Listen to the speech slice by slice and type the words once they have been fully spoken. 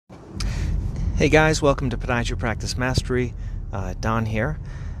Hey guys, welcome to Podiatry Practice Mastery. Don here.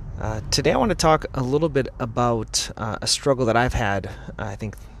 Today I want to talk a little bit about a struggle that I've had, I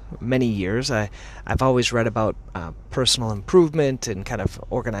think, many years. I've always read about personal improvement and kind of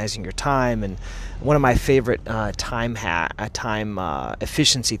organizing your time, and one of my favorite time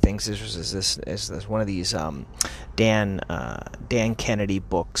efficiency things is one of these Dan Kennedy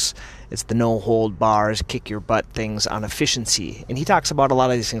books. It's the no hold bars, kick your butt things on efficiency, and he talks about a lot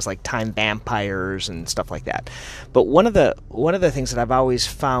of these things like time vampires and stuff like that. But one of the things that I've always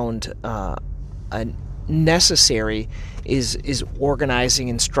found necessary is organizing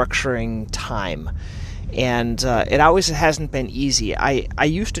and structuring time, and it always hasn't been easy. I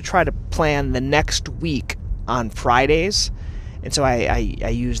used to try to plan the next week on Fridays, and so I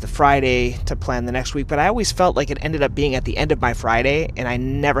use the Friday to plan the next week, but I always felt like it ended up being at the end of my Friday, and I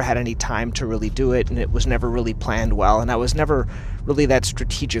never had any time to really do it, and it was never really planned well, and I was never really that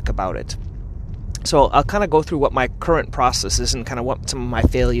strategic about it. So I'll kind of go through what my current process is and kind of what some of my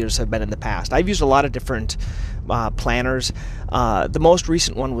failures have been in the past. I've used a lot of different planners. The most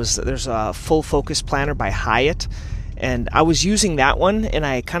recent one was, there's a Full Focus Planner by Hyatt, and I was using that one, and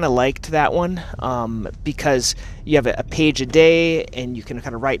I kind of liked that one because you have a page a day, and you can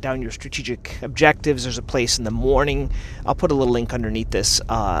kind of write down your strategic objectives. There's a place in the morning. I'll put a little link underneath this.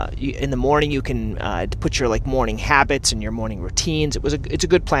 In the morning, you can put your morning habits and your morning routines. It's a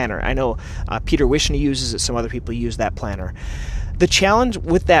good planner. I know Peter Wishney uses it. Some other people use that planner. The challenge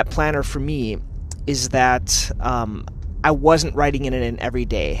with that planner for me is that I wasn't writing it in every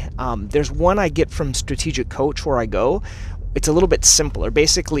day. There's one I get from Strategic Coach where I go. It's a little bit simpler.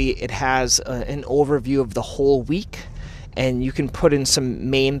 Basically, it has an overview of the whole week, and you can put in some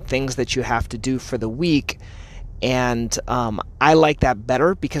main things that you have to do for the week. And I like that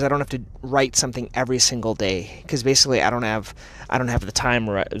better because I don't have to write something every single day. Because basically, I don't have the time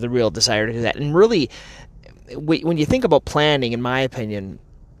or the real desire to do that. And really, when you think about planning, in my opinion,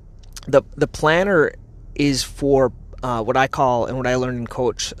 the planner is for what I call, and what I learned in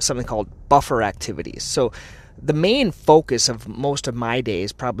Coach, something called buffer activities. So the main focus of most of my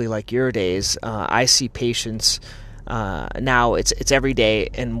days, probably like your days, I see patients now. It's every day,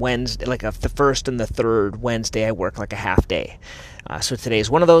 and Wednesday, the first and the third Wednesday, I work like a half day. So today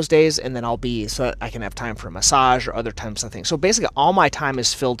is one of those days, and then so that I can have time for a massage or other types of things. So basically, all my time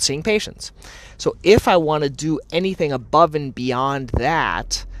is filled seeing patients. So if I want to do anything above and beyond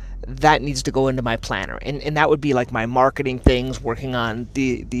that needs to go into my planner, and that would be like my marketing things, working on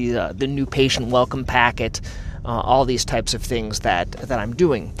the new patient welcome packet, all these types of things that I'm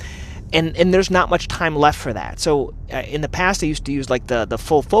doing, and there's not much time left for that. So in the past, I used to use the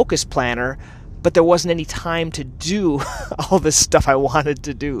Full Focus Planner, but there wasn't any time to do all this stuff I wanted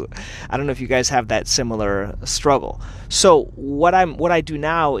to do. I don't know if you guys have that similar struggle. So what I do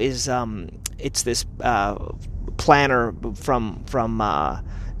now is it's this planner from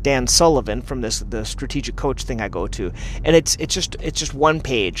Dan Sullivan from the Strategic Coach thing I go to, and it's just one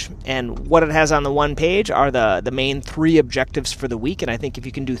page, and what it has on the one page are the main 3 objectives for the week, and I think if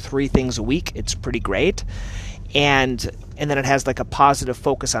you can do 3 things a week, it's pretty great. And then it has a positive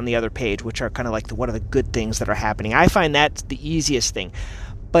focus on the other page, which are kind of what are the good things that are happening. I find that's the easiest thing,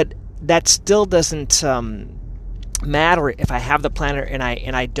 but that still doesn't matter if I have the planner and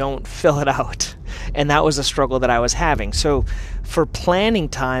I don't fill it out. And that was a struggle that I was having. So for planning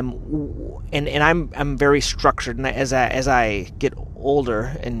time, and I'm very structured, and as I get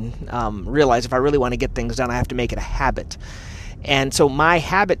older and realize if I really want to get things done, I have to make it a habit. And so my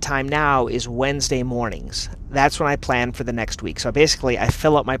habit time now is Wednesday mornings. That's when I plan for the next week. So basically, I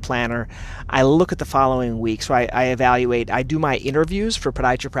fill out my planner. I look at the following week. So I evaluate. I do my interviews for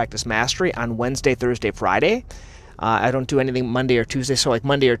Podiatry Practice Mastery on Wednesday, Thursday, Friday. I don't do anything Monday or Tuesday. So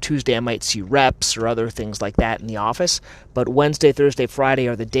Monday or Tuesday, I might see reps or other things like that in the office. But Wednesday, Thursday, Friday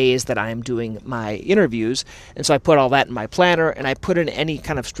are the days that I am doing my interviews. And so I put all that in my planner, and I put in any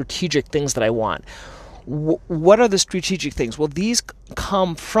kind of strategic things that I want. What are the strategic things? Well, these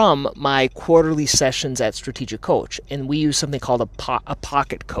come from my quarterly sessions at Strategic Coach, and we use something called a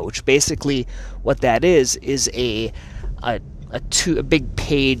pocket coach. Basically, what that is a big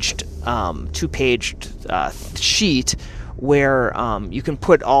paged, 2-paged sheet where you can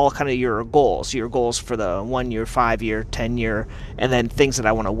put all kind of your goals for the 1 year, 5 year, 10 year, and then things that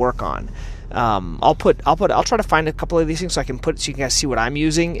I want to work on. I'll try to find a couple of these things so I can put so you guys see what I'm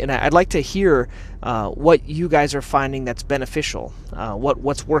using, and I'd like to hear what you guys are finding that's beneficial,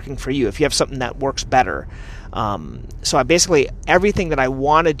 what's working for you, if you have something that works better. So I basically, everything that I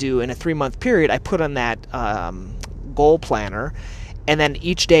want to do in a 3-month period, I put on that goal planner, and then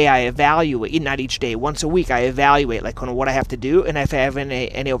each day I evaluate, not each day, once a week I evaluate what I have to do, and if I have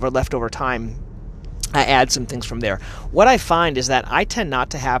any leftover time I add some things from there. What I find is that I tend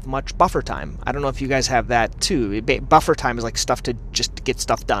not to have much buffer time. I don't know if you guys have that too. Buffer time is like stuff to just get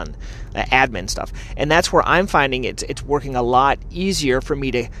stuff done, admin stuff. And that's where I'm finding it's working a lot easier for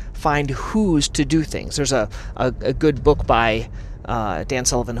me to find who's to do things. There's a good book by Dan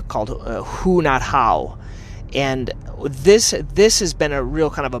Sullivan called Who Not How. And this has been a real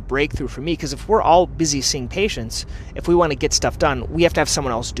kind of a breakthrough for me, because if we're all busy seeing patients, if we want to get stuff done, we have to have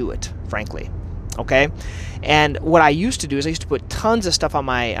someone else do it, frankly. Okay, and what I used to do is I used to put tons of stuff on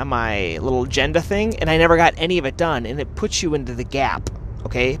my little agenda thing, and I never got any of it done, and it puts you into the gap.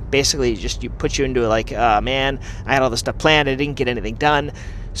 Okay, basically just put you into like, man, I had all this stuff planned, I didn't get anything done.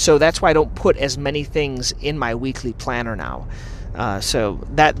 So that's why I don't put as many things in my weekly planner now. So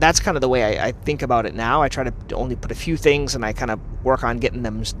that's kind of the way I think about it now. I try to only put a few things, and I kind of work on getting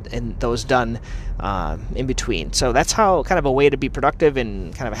those done in between. So that's how kind of a way to be productive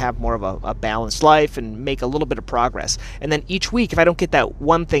and kind of have more of a balanced life and make a little bit of progress. And then each week, if I don't get that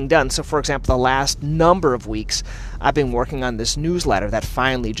one thing done, so for example, the last number of weeks, I've been working on this newsletter that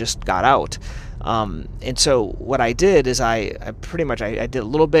finally just got out. And so what I did is I did a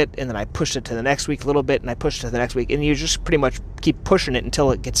little bit, and then I pushed it to the next week a little bit, and I pushed it to the next week, and you just pretty much keep pushing it until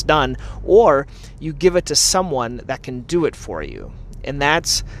it gets done, or you give it to someone that can do it for you. And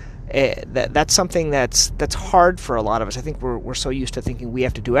that's something that's hard for a lot of us. I think we're so used to thinking we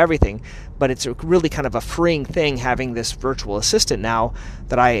have to do everything, but it's really kind of a freeing thing having this virtual assistant now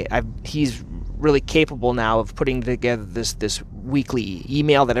that he's really capable now of putting together this weekly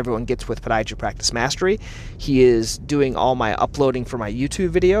email that everyone gets with Podiatry Practice Mastery. He is doing all my uploading for my YouTube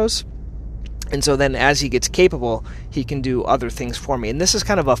videos. And so then as he gets capable, he can do other things for me. And this is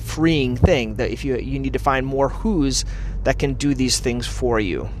kind of a freeing thing, that if you need to find more who's that can do these things for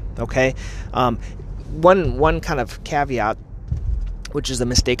you. Okay? One kind of caveat, which is a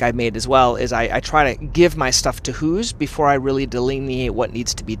mistake I made as well, is I try to give my stuff to who's before I really delineate what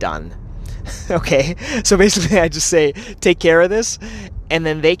needs to be done. Okay, so basically I just say, take care of this, and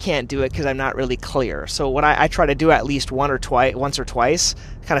then they can't do it because I'm not really clear. So what I try to do at least once or twice,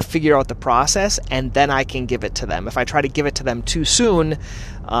 kind of figure out the process, and then I can give it to them. If I try to give it to them too soon,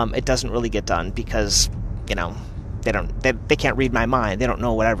 it doesn't really get done, because they can't read my mind. They don't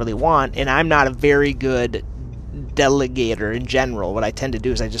know what I really want, and I'm not a very good delegator in general. What I tend to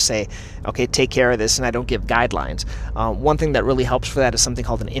do is I just say, okay, take care of this, and I don't give guidelines. One thing that really helps for that is something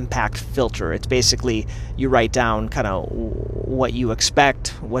called an impact filter. It's basically you write down kind of what you expect,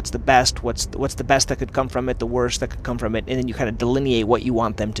 what's the best, what's the best that could come from it, the worst that could come from it, and then you kind of delineate what you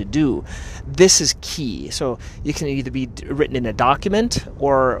want them to do. This is key. So you can either be written in a document,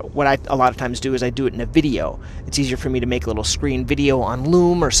 or what I a lot of times do is I do it in a video. It's easier for me to make a little screen video on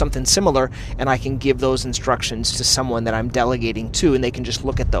Loom or something similar, and I can give those instructions to someone that I'm delegating to, and they can just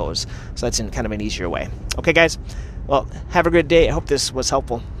look at those. So that's in kind of an easier way. Okay, guys? Well, have a good day. I hope this was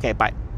helpful. Okay, bye.